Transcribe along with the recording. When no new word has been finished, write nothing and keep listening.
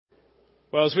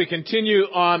Well, as we continue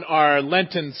on our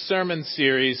Lenten sermon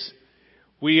series,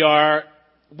 we are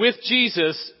with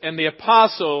Jesus and the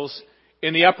apostles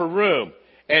in the upper room.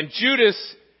 And Judas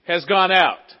has gone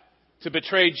out to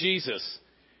betray Jesus.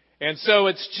 And so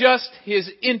it's just his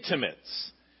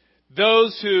intimates,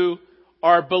 those who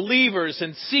are believers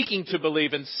and seeking to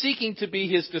believe and seeking to be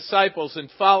his disciples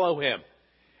and follow him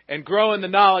and grow in the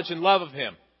knowledge and love of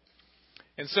him.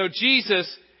 And so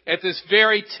Jesus, at this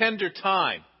very tender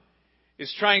time,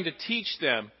 is trying to teach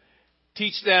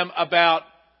them about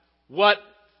what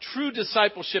true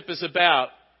discipleship is about,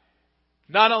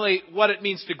 not only what it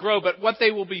means to grow, but what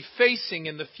they will be facing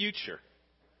in the future.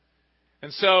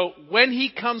 And so when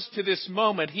he comes to this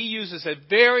moment, he uses a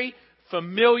very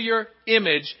familiar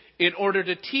image in order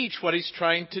to teach what he's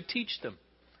trying to teach them.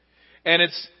 And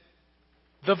it's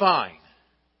the vine.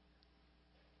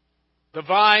 The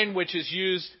vine, which is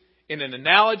used in an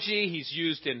analogy, he's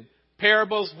used in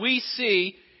parables. We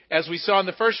see, as we saw in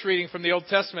the first reading from the Old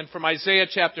Testament, from Isaiah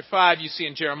chapter 5, you see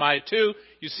in Jeremiah 2,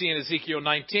 you see in Ezekiel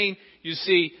 19, you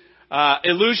see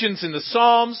allusions in the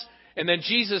Psalms, and then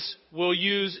Jesus will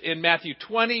use in Matthew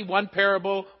 20, one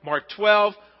parable, Mark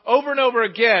 12, over and over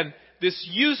again, this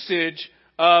usage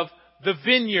of the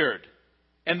vineyard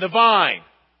and the vine.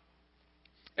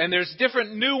 And there's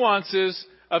different nuances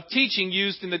of teaching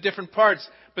used in the different parts,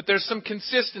 but there's some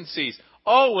consistencies.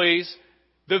 Always,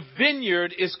 the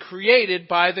vineyard is created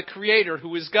by the Creator,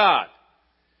 who is God.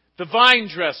 The vine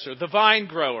dresser, the vine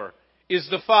grower, is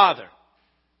the Father.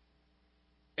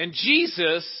 And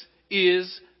Jesus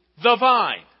is the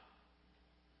vine.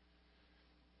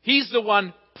 He's the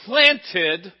one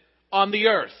planted on the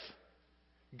earth.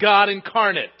 God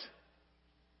incarnate.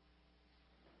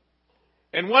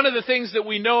 And one of the things that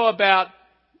we know about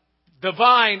the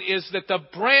vine is that the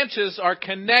branches are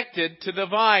connected to the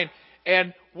vine.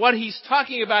 And what he's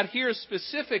talking about here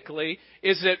specifically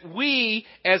is that we,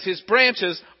 as his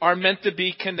branches, are meant to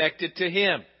be connected to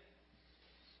him.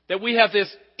 That we have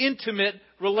this intimate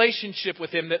relationship with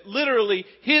him, that literally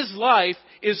his life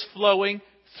is flowing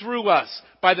through us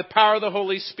by the power of the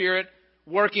Holy Spirit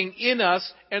working in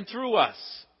us and through us.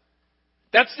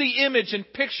 That's the image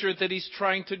and picture that he's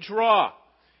trying to draw.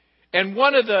 And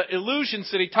one of the illusions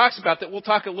that he talks about, that we'll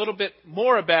talk a little bit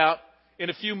more about in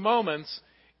a few moments,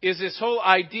 is this whole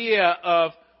idea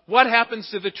of what happens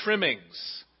to the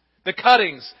trimmings, the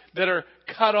cuttings that are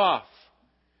cut off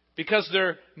because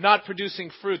they're not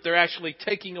producing fruit. They're actually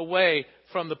taking away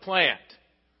from the plant.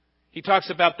 He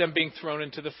talks about them being thrown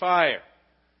into the fire.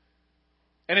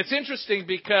 And it's interesting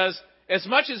because as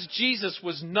much as Jesus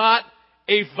was not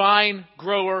a vine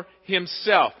grower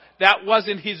himself, that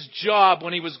wasn't his job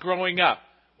when he was growing up.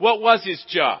 What was his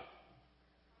job?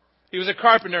 He was a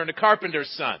carpenter and a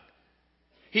carpenter's son.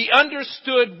 He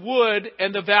understood wood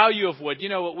and the value of wood. You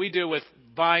know what we do with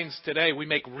vines today? We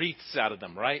make wreaths out of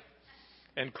them, right?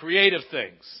 And creative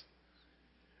things.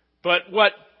 But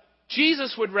what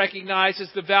Jesus would recognize is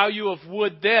the value of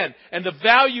wood then. And the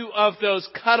value of those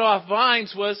cut off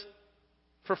vines was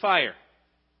for fire.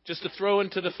 Just to throw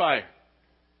into the fire.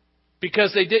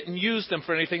 Because they didn't use them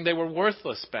for anything. They were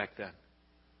worthless back then.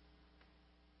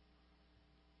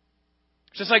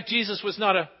 Just like Jesus was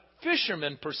not a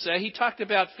fisherman per se, he talked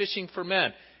about fishing for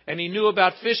men. And he knew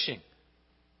about fishing.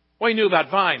 Well, he knew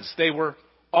about vines. They were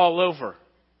all over.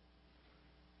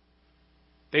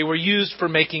 They were used for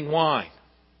making wine.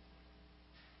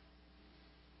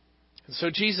 And so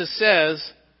Jesus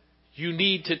says, you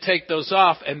need to take those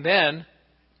off, and then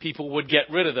people would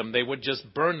get rid of them. They would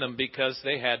just burn them because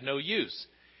they had no use.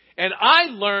 And I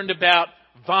learned about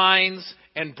vines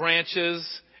and branches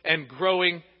and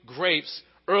growing grapes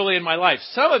early in my life.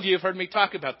 Some of you have heard me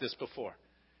talk about this before.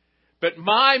 But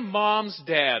my mom's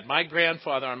dad, my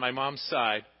grandfather on my mom's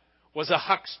side, was a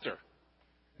huckster.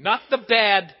 Not the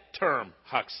bad term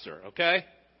huckster, okay?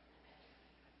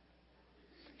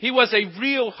 He was a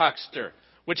real huckster,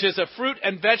 which is a fruit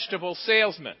and vegetable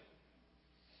salesman.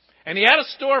 And he had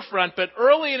a storefront, but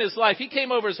early in his life, he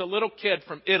came over as a little kid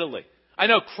from Italy. I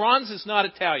know Kranz is not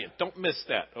Italian. Don't miss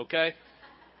that, okay?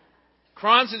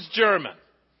 Kranz is German.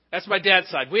 That's my dad's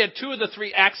side. We had 2 of the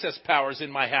 3 Axis powers in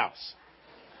my house.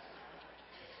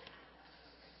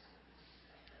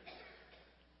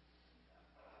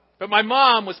 But my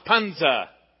mom was Panza,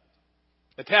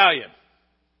 Italian.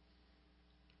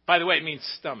 By the way, it means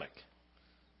stomach.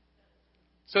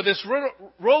 So this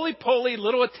roly-poly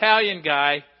little Italian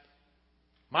guy,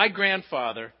 my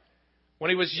grandfather, when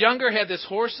he was younger, had this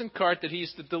horse and cart that he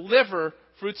used to deliver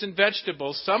fruits and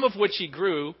vegetables, some of which he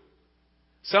grew,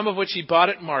 some of which he bought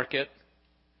at market,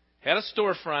 had a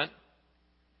storefront.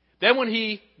 Then when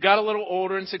he got a little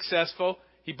older and successful,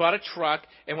 he He bought a truck.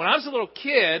 And when I was a little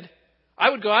kid, I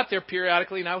would go out there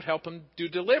periodically and I would help him do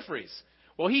deliveries.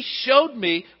 Well, he showed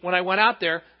me when I went out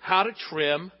there how to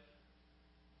trim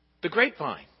the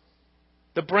grapevine,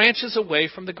 the branches away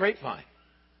from the grapevine.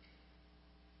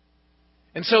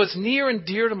 And so it's near and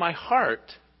dear to my heart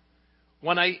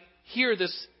when I hear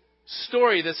this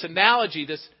story, this analogy,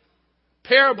 this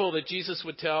parable that Jesus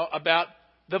would tell about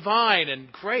the vine and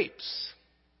grapes.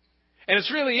 And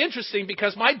it's really interesting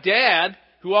because my dad,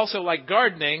 who also liked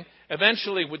gardening,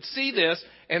 eventually would see this,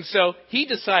 and so he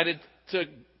decided to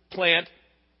plant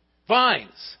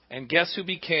vines. And guess who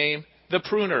became the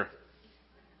pruner?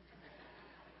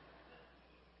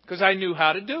 Because I knew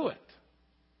how to do it.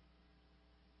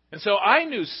 And so I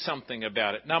knew something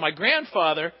about it. Now, my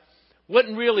grandfather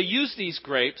wouldn't really use these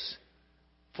grapes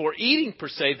for eating per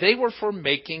se. They were for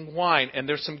making wine. And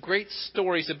there's some great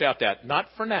stories about that. Not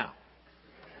for now.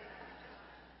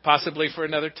 Possibly for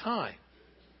another time.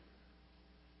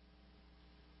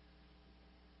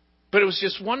 But it was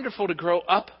just wonderful to grow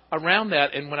up around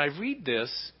that. And when I read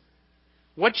this,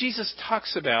 what Jesus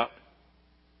talks about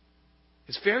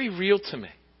is very real to me.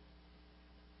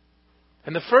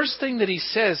 And the first thing that he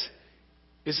says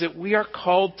is that we are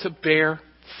called to bear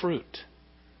fruit.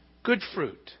 Good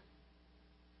fruit.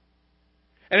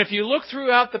 And if you look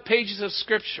throughout the pages of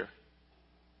Scripture,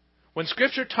 when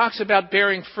Scripture talks about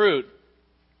bearing fruit,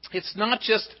 it's not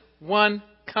just one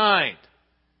kind.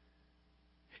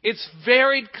 It's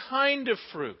varied kind of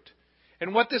fruit.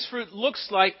 And what this fruit looks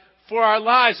like for our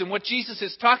lives and what Jesus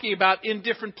is talking about in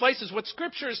different places, what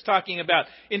Scripture is talking about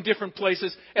in different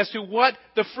places as to what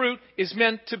the fruit is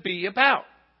meant to be about.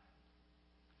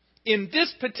 In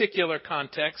this particular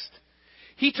context,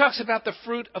 he talks about the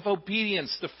fruit of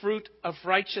obedience, the fruit of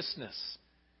righteousness.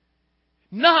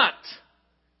 Not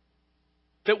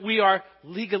that we are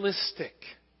legalistic.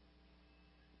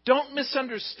 Don't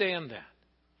misunderstand that.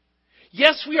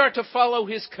 Yes, we are to follow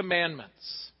his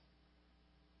commandments.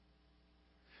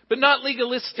 But not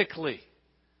legalistically.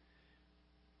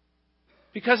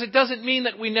 Because it doesn't mean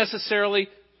that we necessarily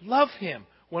love him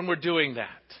when we're doing that.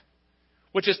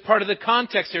 Which is part of the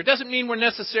context here. It doesn't mean we're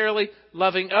necessarily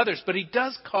loving others. But he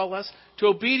does call us to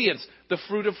obedience. The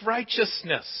fruit of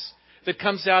righteousness that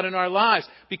comes out in our lives.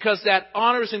 Because that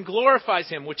honors and glorifies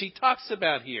him, which he talks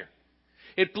about here.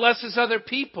 It blesses other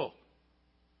people.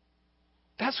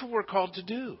 That's what we're called to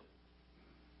do.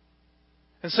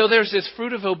 And so there's this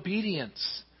fruit of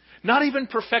obedience. Not even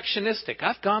perfectionistic.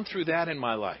 I've gone through that in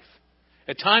my life.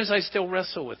 At times I still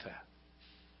wrestle with that.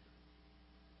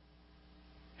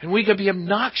 And we can be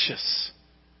obnoxious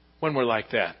when we're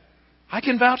like that. I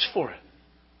can vouch for it.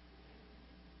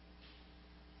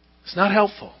 It's not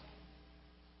helpful.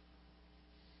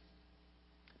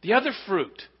 The other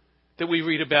fruit that we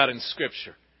read about in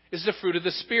Scripture is the fruit of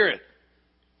the Spirit.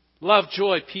 Love,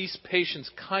 joy, peace, patience,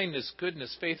 kindness,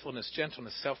 goodness, faithfulness,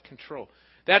 gentleness, self-control.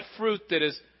 That fruit that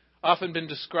has often been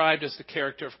described as the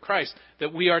character of Christ,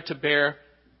 that we are to bear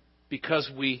because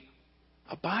we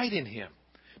abide in him.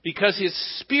 Because his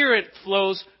Spirit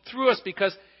flows through us.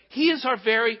 Because he is our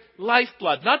very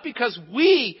lifeblood. Not because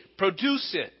we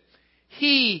produce it.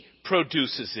 He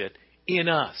produces it in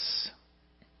us.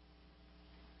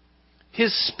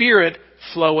 His Spirit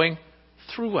flowing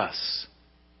through us.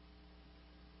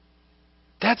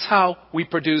 That's how we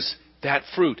produce that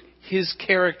fruit, his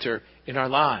character in our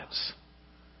lives.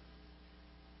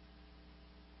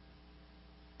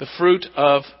 The fruit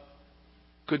of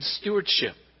good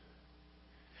stewardship.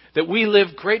 That we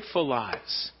live grateful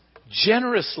lives,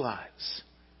 generous lives.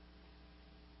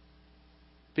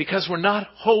 Because we're not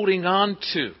holding on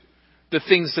to the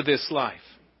things of this life.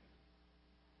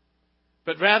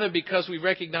 But rather because we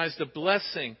recognize the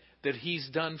blessing that he's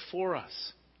done for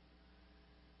us.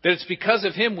 That it's because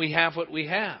of him we have what we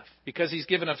have. Because he's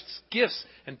given us gifts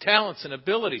and talents and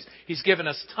abilities. He's given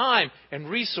us time and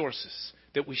resources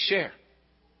that we share.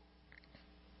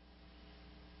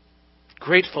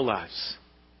 Grateful lives.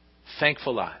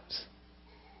 Thankful lives.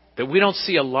 That we don't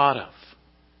see a lot of.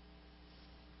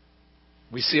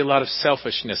 We see a lot of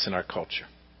selfishness in our culture.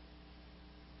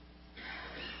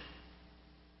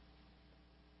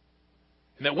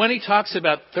 And that when he talks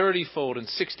about 30-fold and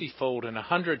 60-fold and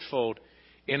 100-fold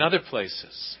in other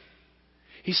places,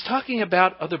 he's talking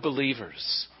about other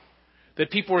believers. That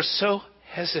people are so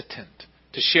hesitant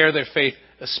to share their faith,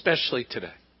 especially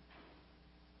today.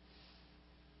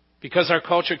 Because our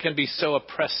culture can be so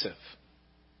oppressive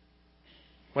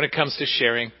when it comes to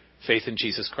sharing faith in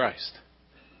Jesus Christ.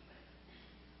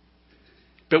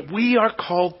 But we are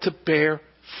called to bear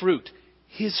fruit,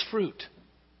 his fruit,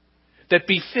 that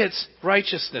befits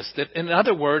righteousness. That, in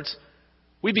other words,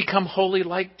 we become holy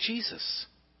like Jesus.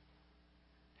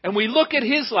 And we look at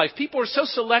his life. People are so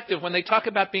selective when they talk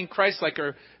about being Christ-like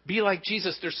or be like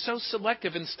Jesus. They're so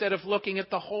selective instead of looking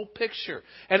at the whole picture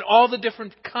and all the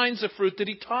different kinds of fruit that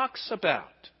he talks about.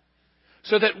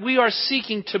 So that we are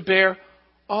seeking to bear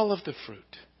all of the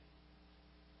fruit.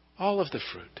 All of the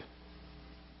fruit.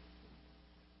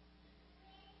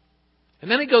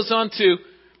 And then he goes on to,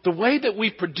 the way that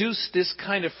we produce this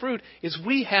kind of fruit is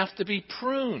we have to be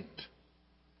pruned.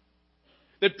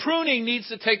 That pruning needs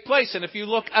to take place. And if you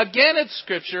look again at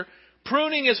Scripture,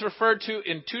 pruning is referred to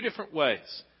in two different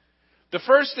ways. The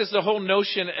first is the whole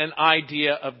notion and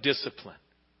idea of discipline.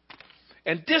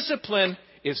 And discipline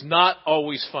is not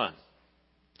always fun.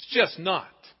 It's just not.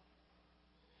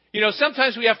 You know,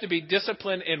 sometimes we have to be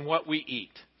disciplined in what we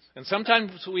eat. And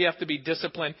sometimes we have to be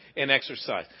disciplined in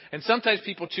exercise. And sometimes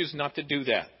people choose not to do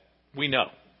that. We know.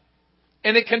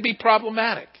 And it can be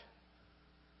problematic.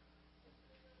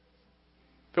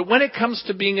 But when it comes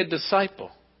to being a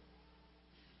disciple,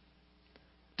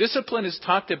 discipline is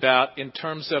talked about in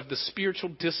terms of the spiritual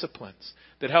disciplines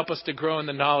that help us to grow in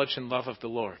the knowledge and love of the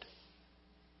Lord.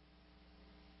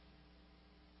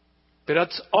 But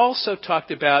it's also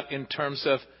talked about in terms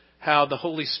of how the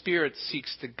Holy Spirit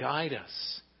seeks to guide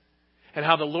us and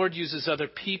how the Lord uses other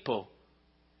people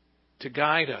to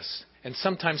guide us and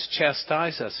sometimes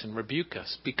chastise us and rebuke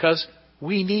us because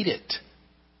we need it.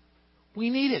 We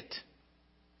need it.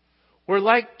 We're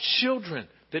like children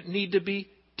that need to be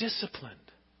disciplined.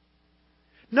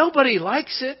 Nobody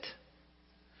likes it.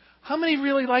 How many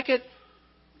really like it?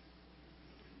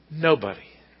 Nobody.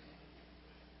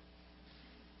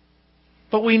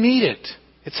 But we need it.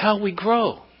 It's how we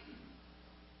grow.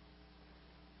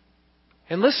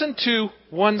 And listen to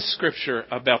one scripture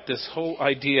about this whole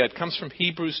idea. It comes from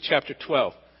Hebrews chapter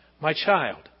 12. My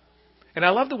child. And I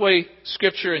love the way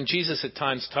Scripture and Jesus at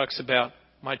times talks about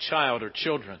my child or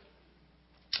children.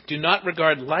 Do not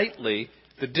regard lightly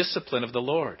the discipline of the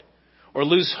Lord, or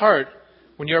lose heart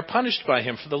when you are punished by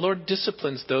him, for the Lord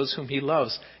disciplines those whom he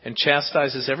loves and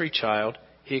chastises every child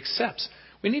he accepts.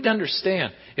 We need to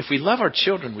understand, if we love our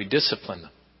children, we discipline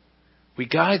them. We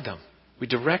guide them. We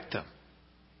direct them.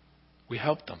 We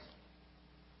help them.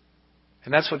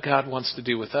 And that's what God wants to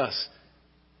do with us.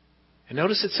 And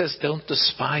notice it says, don't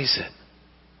despise it.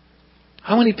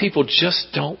 How many people just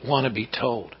don't want to be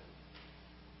told?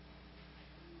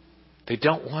 They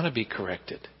don't want to be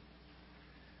corrected.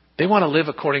 They want to live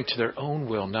according to their own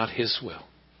will, not his will.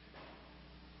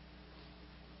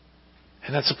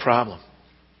 And that's a problem.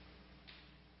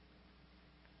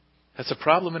 That's a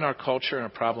problem in our culture and a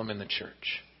problem in the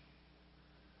church.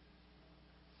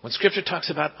 When Scripture talks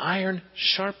about iron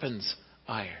sharpens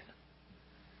iron,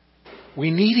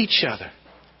 we need each other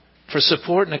for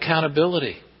support and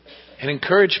accountability and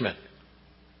encouragement.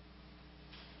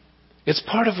 It's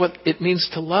part of what it means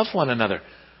to love one another.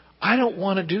 I don't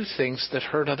want to do things that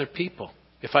hurt other people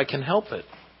if I can help it.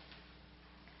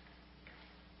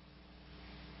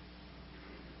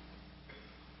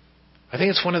 I think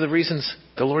it's one of the reasons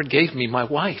the Lord gave me my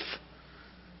wife.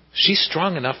 She's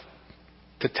strong enough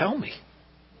to tell me.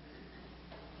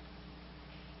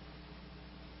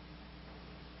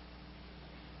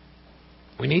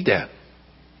 We need that.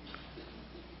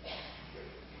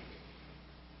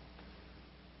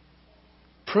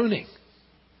 Pruning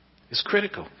is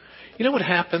critical. You know what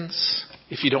happens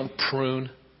if you don't prune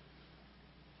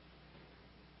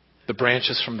the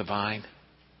branches from the vine?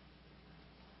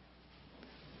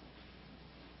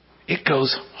 It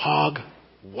goes hog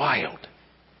wild.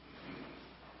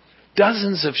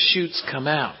 Dozens of shoots come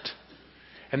out.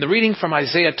 And the reading from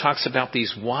Isaiah talks about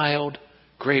these wild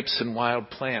grapes and wild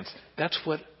plants. That's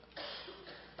what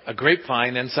a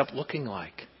grapevine ends up looking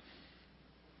like.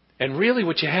 And really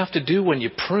what you have to do when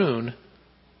you prune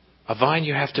a vine,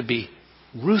 you have to be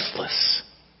ruthless.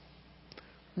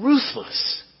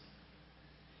 Ruthless.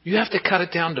 You have to cut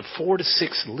it down to 4 to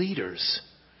 6 liters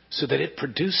so that it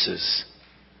produces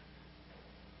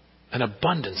an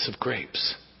abundance of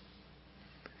grapes.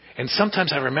 And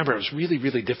sometimes I remember it was really,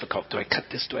 really difficult. Do I cut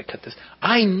this? Do I cut this?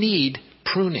 I need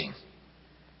pruning.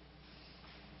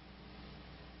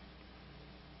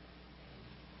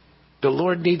 The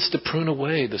Lord needs to prune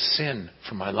away the sin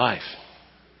from my life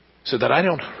so that I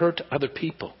don't hurt other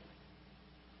people,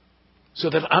 so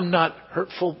that I'm not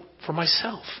hurtful for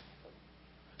myself,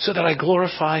 so that I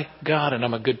glorify God and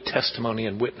I'm a good testimony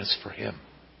and witness for Him.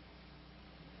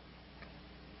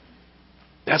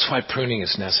 That's why pruning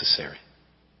is necessary.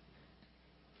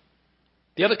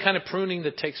 The other kind of pruning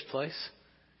that takes place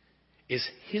is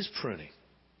His pruning.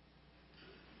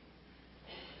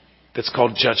 That's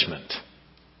called judgment.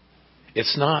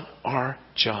 It's not our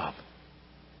job.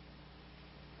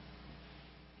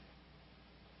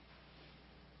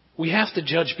 We have to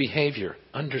judge behavior.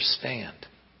 Understand.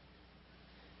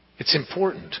 It's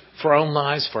important for our own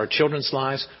lives, for our children's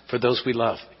lives, for those we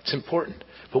love. It's important.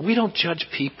 But we don't judge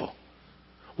people.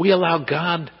 We allow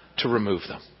God to remove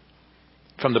them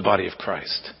from the body of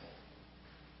Christ.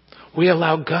 We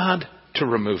allow God to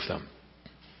remove them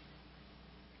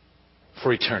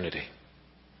for eternity.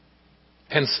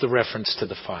 Hence the reference to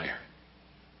the fire.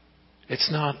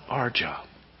 It's not our job.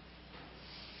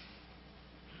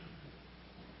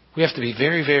 We have to be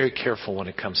very, very careful when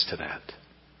it comes to that.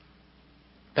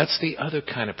 That's the other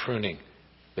kind of pruning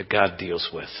that God deals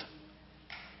with.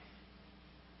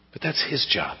 But that's His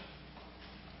job.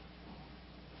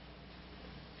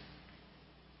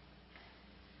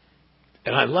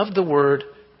 And I love the word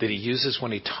that He uses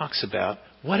when He talks about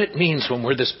what it means when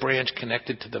we're this branch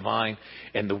connected to the vine.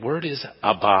 And the word is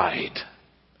abide.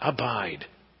 Abide.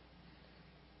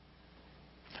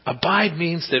 Abide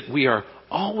means that we are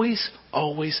always,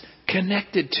 always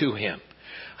connected to Him.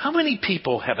 How many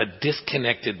people have a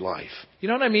disconnected life? You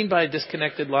know what I mean by a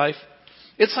disconnected life?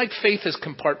 It's like faith is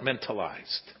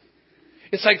compartmentalized.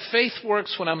 It's like faith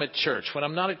works when I'm at church. When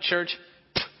I'm not at church,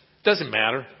 doesn't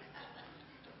matter.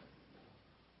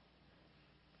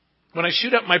 When I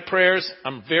shoot up my prayers,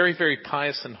 I'm very, very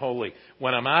pious and holy.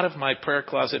 When I'm out of my prayer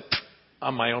closet,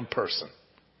 I'm my own person.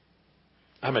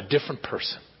 I'm a different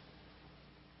person.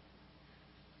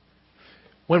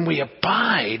 When we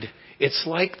abide, it's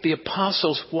like the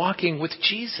apostles walking with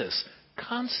Jesus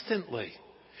constantly.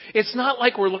 It's not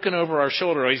like we're looking over our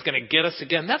shoulder, oh, He's going to get us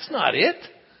again. That's not it.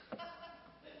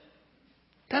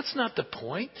 That's not the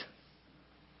point.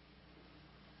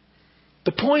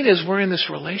 The point is we're in this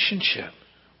relationship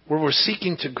where we're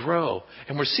seeking to grow,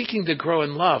 and we're seeking to grow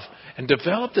in love and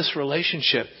develop this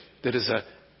relationship that is a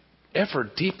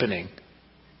ever-deepening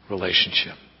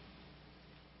relationship.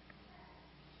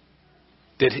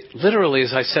 That literally,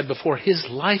 as I said before, His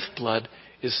lifeblood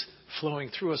is flowing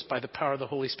through us by the power of the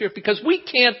Holy Spirit, because we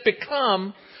can't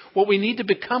become what we need to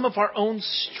become of our own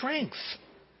strength.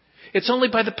 It's only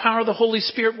by the power of the Holy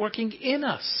Spirit working in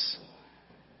us.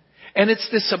 And it's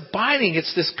this abiding,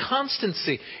 it's this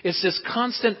constancy, it's this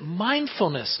constant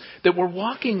mindfulness that we're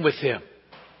walking with Him.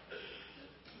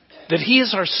 That He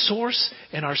is our source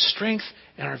and our strength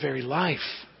and our very life.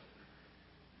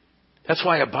 That's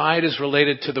why abide is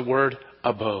related to the word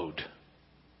abode.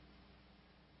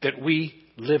 That we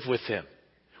live with Him.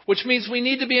 Which means we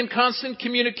need to be in constant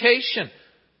communication.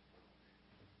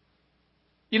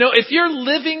 You know, if you're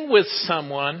living with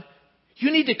someone,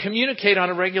 you need to communicate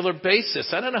on a regular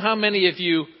basis. I don't know how many of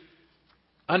you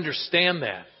understand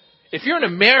that. If you're in a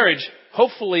marriage,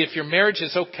 hopefully if your marriage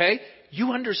is okay,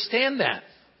 you understand that.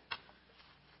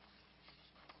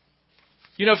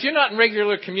 You know, if you're not in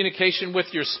regular communication with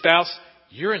your spouse,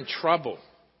 you're in trouble.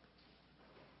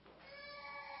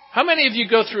 How many of you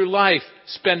go through life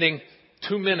spending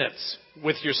 2 minutes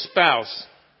with your spouse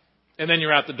and then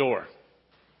you're out the door?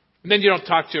 And then you don't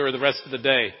talk to her the rest of the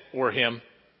day or him.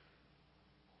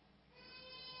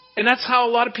 And that's how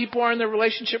a lot of people are in their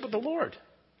relationship with the Lord.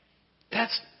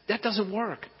 That doesn't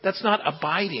work. That's not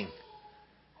abiding.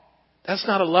 That's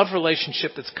not a love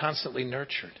relationship that's constantly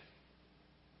nurtured.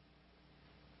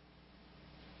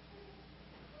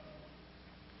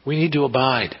 We need to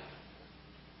abide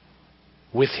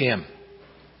with Him.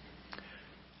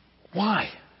 Why?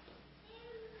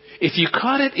 If you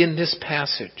caught it in this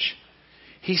passage,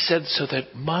 He said, so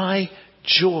that my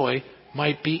joy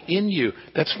might be in you.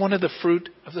 That's one of the fruit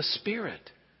of the Spirit.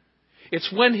 It's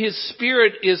when His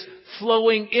Spirit is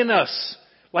flowing in us,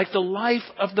 like the life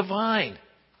of the vine.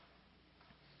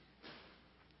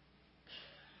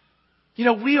 You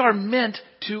know, we are meant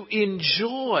to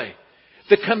enjoy.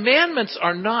 The commandments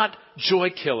are not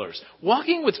joy killers.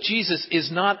 Walking with Jesus is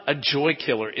not a joy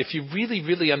killer, if you really,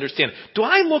 really understand. Do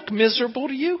I look miserable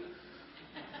to you?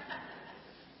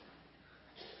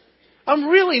 I'm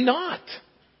really not.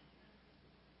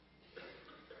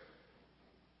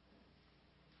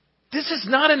 This is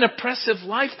not an oppressive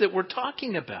life that we're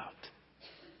talking about.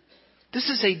 This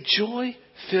is a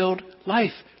joy-filled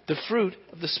life, the fruit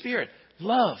of the Spirit.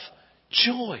 Love,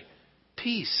 joy,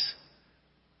 peace.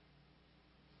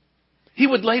 He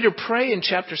would later pray in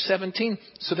chapter 17,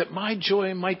 so that my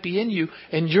joy might be in you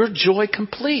and your joy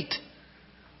complete.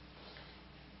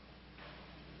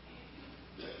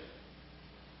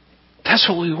 That's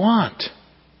what we want.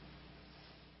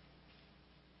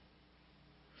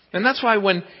 And that's why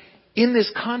when in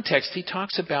this context he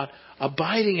talks about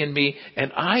abiding in me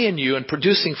and I in you and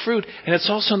producing fruit, and it's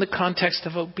also in the context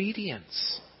of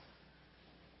obedience.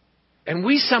 And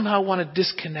we somehow want to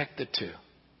disconnect the two.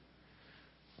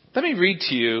 Let me read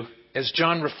to you, as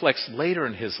John reflects later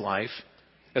in his life,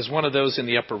 as one of those in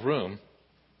the upper room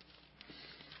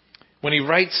when he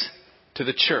writes to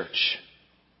the church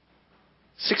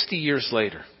 60 years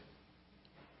later.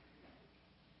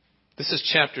 This is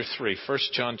chapter 3, 1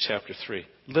 John chapter 3.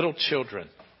 Little children.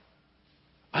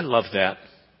 I love that.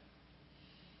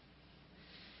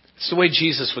 It's the way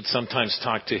Jesus would sometimes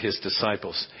talk to his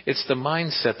disciples. It's the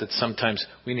mindset that sometimes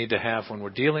we need to have when we're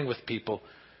dealing with people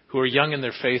who are young in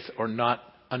their faith or not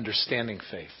understanding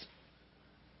faith.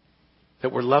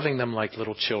 That we're loving them like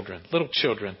little children. Little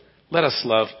children, let us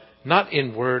love, not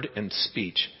in word and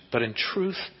speech, but in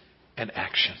truth and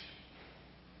action.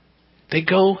 They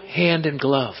go hand in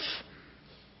glove.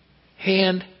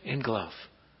 Hand in glove.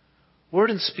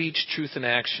 Word and speech, truth and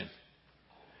action.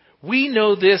 We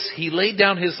know this. He laid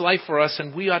down his life for us,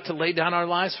 and we ought to lay down our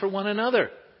lives for one another.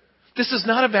 This is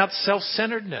not about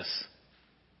self-centeredness.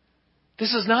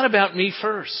 This is not about me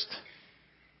first.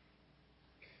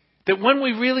 That when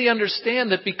we really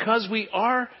understand that because we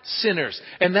are sinners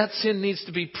and that sin needs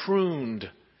to be pruned,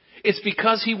 it's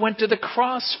because he went to the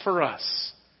cross for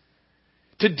us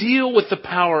to deal with the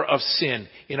power of sin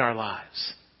in our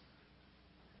lives.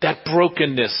 That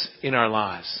brokenness in our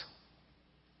lives.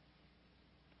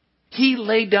 He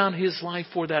laid down his life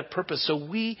for that purpose. So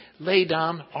we lay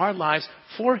down our lives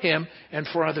for him and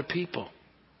for other people.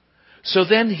 So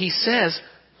then he says,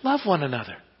 love one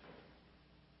another.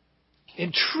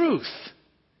 In truth.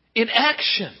 In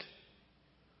action.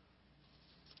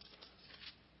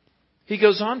 He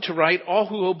goes on to write, all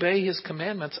who obey his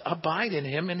commandments abide in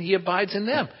him and he abides in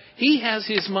them. He has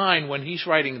his mind when he's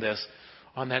writing this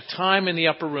on that time in the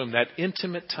upper room, that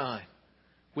intimate time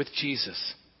with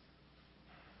Jesus.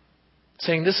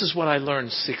 Saying, this is what I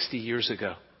learned 60 years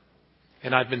ago.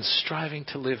 And I've been striving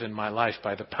to live in my life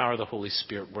by the power of the Holy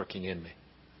Spirit working in me.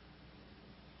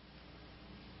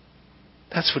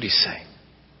 That's what he's saying.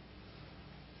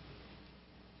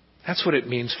 That's what it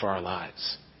means for our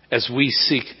lives as we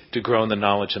seek to grow in the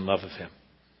knowledge and love of him.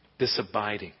 This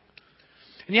abiding.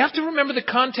 And you have to remember the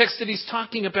context that he's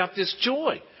talking about this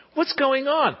joy. What's going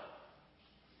on?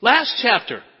 Last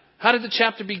chapter. How did the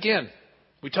chapter begin?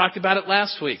 We talked about it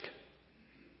last week.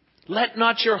 Let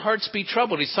not your hearts be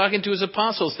troubled. He's talking to his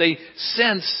apostles. They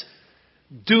sense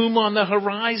doom on the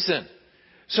horizon.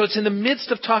 So it's in the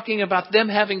midst of talking about them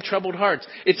having troubled hearts.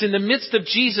 It's in the midst of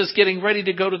Jesus getting ready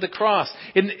to go to the cross.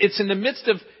 It's in the midst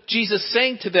of Jesus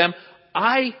saying to them,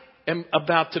 I am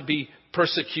about to be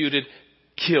persecuted,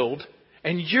 killed,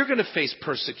 and you're going to face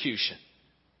persecution.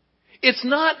 It's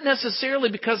not necessarily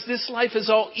because this life is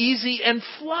all easy and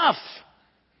fluff.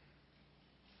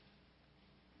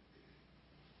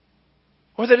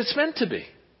 Or that it's meant to be.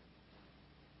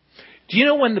 Do you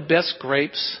know when the best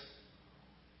grapes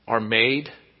are made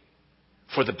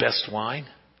for the best wine?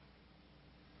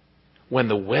 When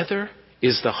the weather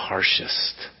is the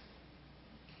harshest.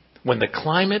 When the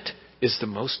climate is the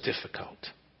most difficult.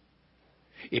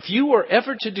 If you were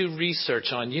ever to do research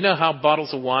on, you know how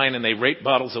bottles of wine, and they rate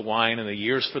bottles of wine and the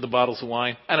years for the bottles of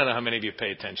wine? I don't know how many of you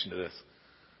pay attention to this.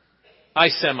 I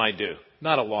semi-do.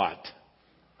 Not a lot.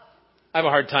 I have a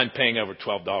hard time paying over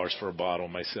 $12 for a bottle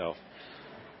myself.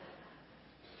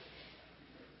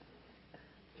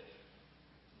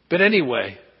 But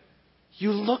anyway,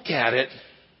 you look at it,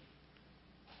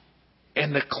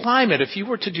 and the climate, if you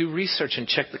were to do research and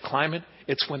check the climate,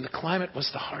 it's when the climate was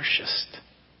the harshest.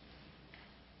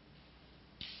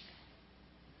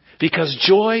 Because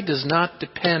joy does not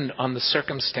depend on the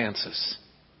circumstances.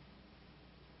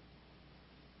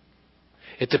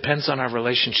 It depends on our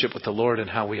relationship with the Lord and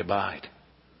how we abide.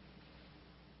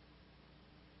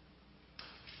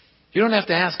 You don't have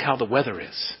to ask how the weather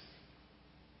is.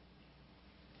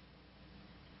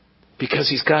 Because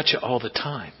he's got you all the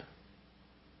time.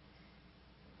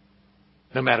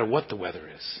 No matter what the weather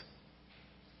is.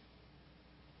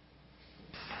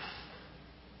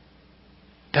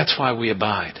 That's why we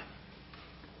abide.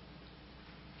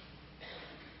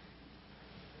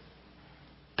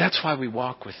 That's why we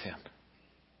walk with him.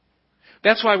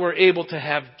 That's why we're able to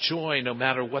have joy no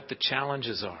matter what the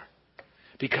challenges are.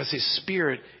 Because his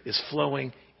Spirit is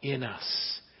flowing in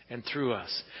us and through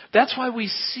us. That's why we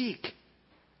seek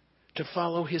to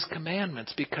follow his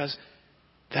commandments, because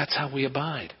that's how we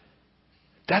abide.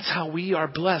 That's how we are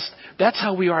blessed. That's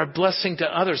how we are a blessing to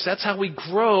others. That's how we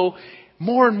grow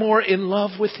more and more in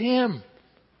love with him.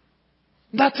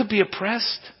 Not to be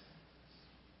oppressed,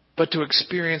 but to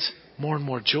experience more and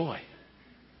more joy.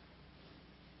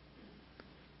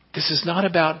 This is not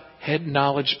about head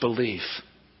knowledge belief.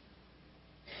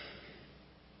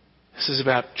 This is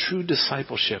about true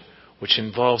discipleship, which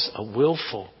involves a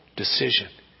willful decision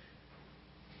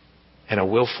and a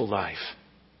willful life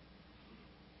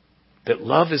that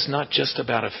love is not just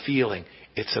about a feeling,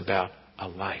 it's about a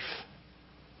life.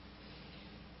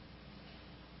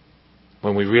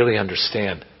 When we really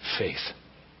understand faith.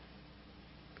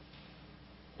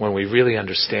 When we really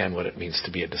understand what it means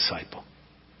to be a disciple.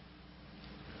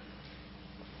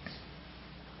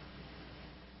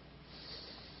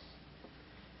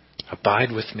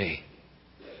 Abide with me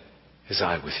as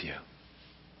I with you.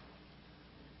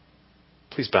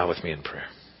 Please bow with me in prayer.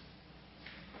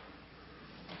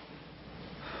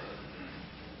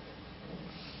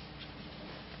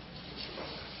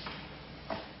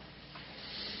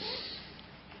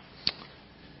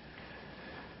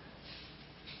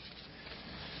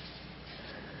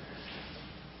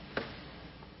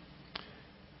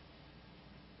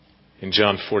 In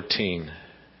John 14,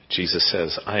 Jesus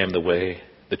says, I am the way,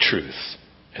 the truth,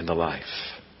 and the life.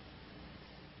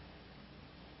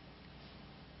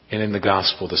 And in the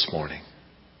gospel this morning,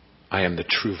 I am the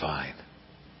true vine.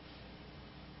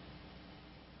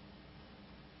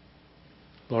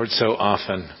 Lord, so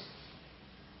often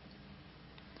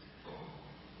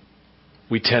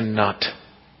we tend not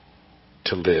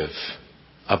to live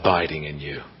abiding in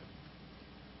you.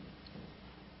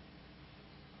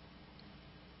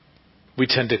 We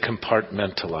tend to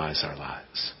compartmentalize our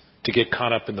lives, to get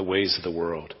caught up in the ways of the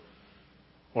world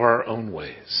or our own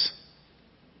ways.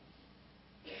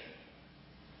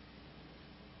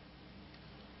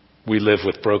 We live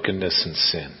with brokenness and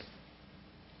sin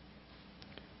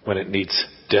when it needs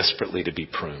desperately to be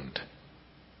pruned.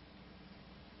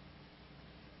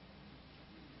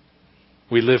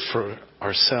 We live for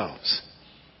ourselves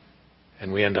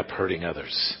and we end up hurting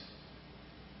others.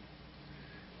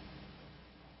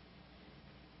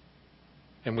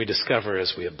 And we discover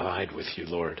as we abide with you,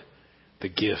 Lord, the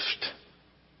gift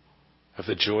of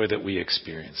the joy that we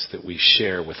experience, that we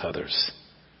share with others.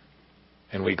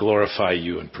 And we glorify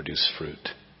you and produce fruit.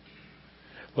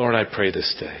 Lord, I pray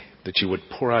this day that you would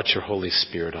pour out your Holy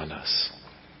Spirit on us.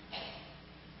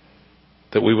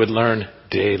 That we would learn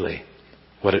daily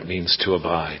what it means to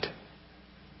abide.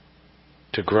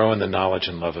 To grow in the knowledge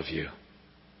and love of you.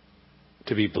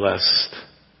 To be blessed.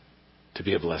 To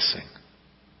be a blessing.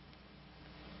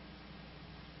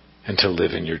 And to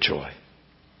live in your joy.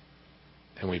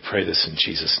 And we pray this in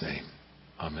Jesus' name.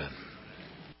 Amen.